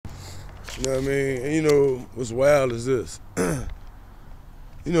You know what I mean? And you know, what's wild is this.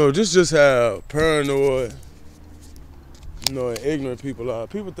 You know, just how paranoid, you know, and ignorant people are.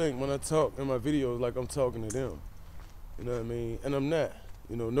 People think when I talk in my videos like I'm talking to them. You know what I mean? And I'm not.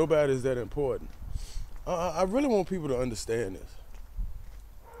 You know, nobody's that important. I really want people to understand this.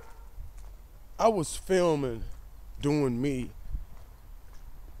 I was filming doing me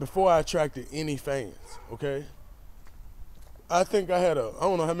before I attracted any fans, okay? I think I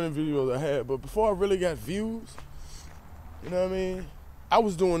don't know how many videos I had, but before I really got views, you know what I mean? I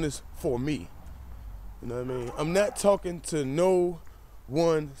was doing this for me. You know what I mean? I'm not talking to no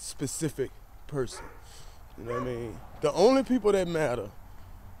one specific person. You know what I mean? The only people that matter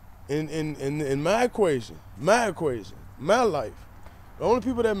in my equation, my life, the only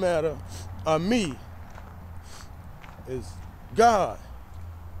people that matter are me, is God,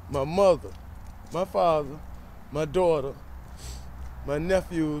 my mother, my father, my daughter, my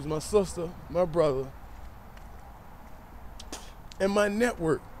nephews, my sister, my brother, and my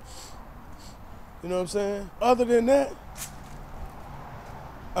network. You know what I'm saying? Other than that,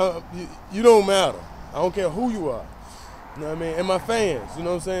 you don't matter. I don't care who you are. You know what I mean? And my fans, you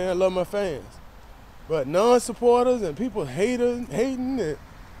know what I'm saying? I love my fans. But non-supporters and people hating and,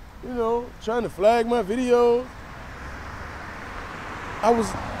 you know, trying to flag my videos,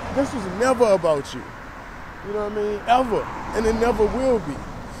 this was never about you. You know what I mean? Ever. And it never will be.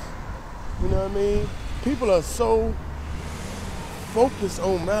 You know what I mean? People are so focused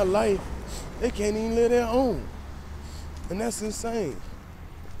on my life, they can't even live their own. And that's insane.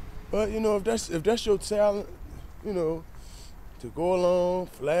 But you know, if that's your talent, you know, to go along,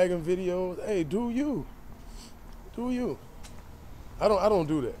 flagging videos, hey, do you. Do you. I don't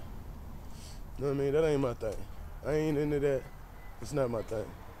do that. You know what I mean? That ain't my thing. I ain't into that. It's not my thing.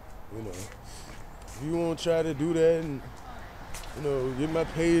 You know. If you want to try to do that and, you know, get my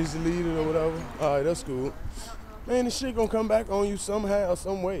page deleted or whatever, all right, that's cool. Man, this shit gonna come back on you somehow,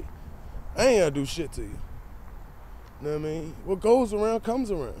 some way. I ain't gotta do shit to you. You know what I mean? What goes around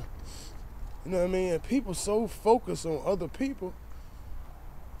comes around. You know what I mean? And people so focused on other people,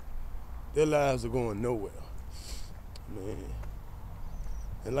 their lives are going nowhere. Man.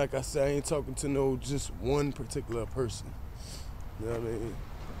 And like I said, I ain't talking to no just one particular person. You know what I mean?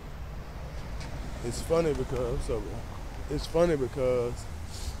 It's funny because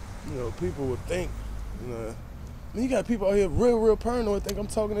you know, people would think, you know, I mean, you got people out here real paranoid think I'm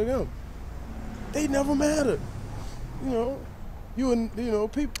talking to them. They never mattered. You know, you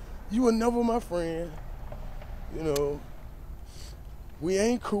were never my friend. You know, we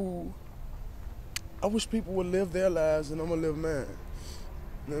ain't cool. I wish people would live their lives and I'm gonna live mine.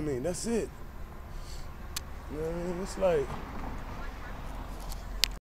 You know what I mean? That's it. You know what I mean? It's like,